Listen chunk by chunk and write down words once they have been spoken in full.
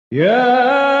يا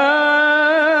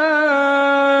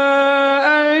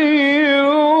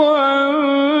أيها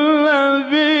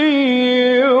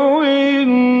النبي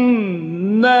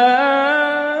إنا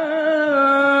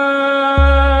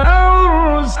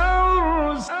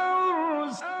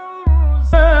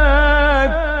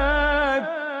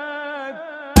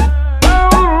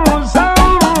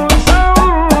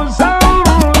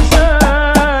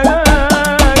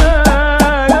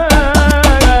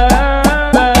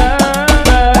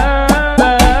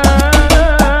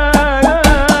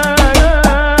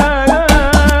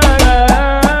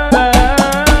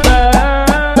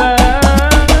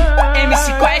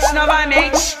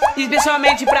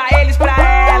especialmente pra eles, pra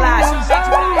elas.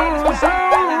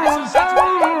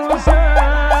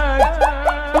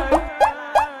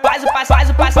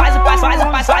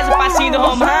 Faz o passinho do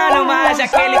Romano, mas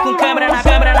aquele com câmera na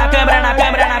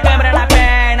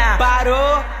perna.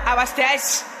 Parou,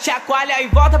 abastece, chacoalha e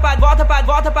volta pra dança.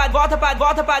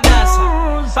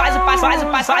 Faz o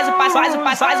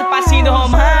passinho do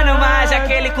Romano, mas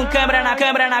aquele com câmera na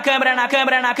perna.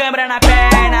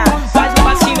 Faz o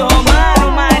passinho do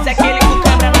Romano, mas aquele com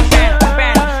câmera na perna.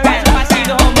 Faz o passinho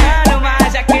do Romano,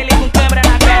 mas aquele com câmera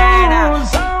na perna.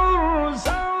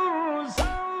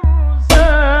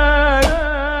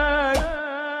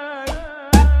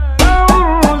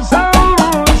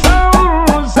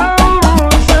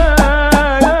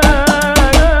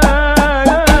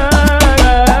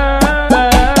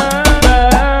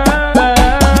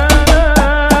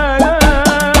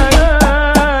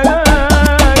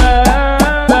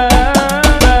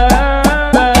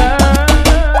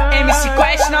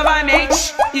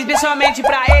 Especialmente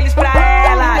pra eles, pra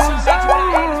elas.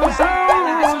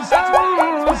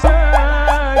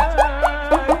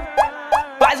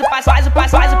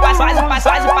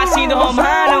 Faz o passinho do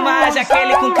Romano, mas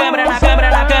aquele com câmera na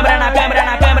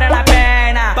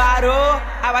perna. Parou,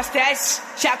 abastece,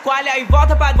 chacoalha e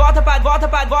volta pra dança.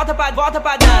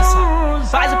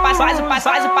 Faz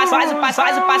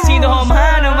o passinho do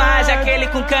Romano, mas aquele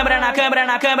com câmera na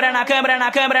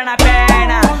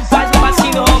perna. Faz o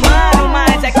passinho do Romano.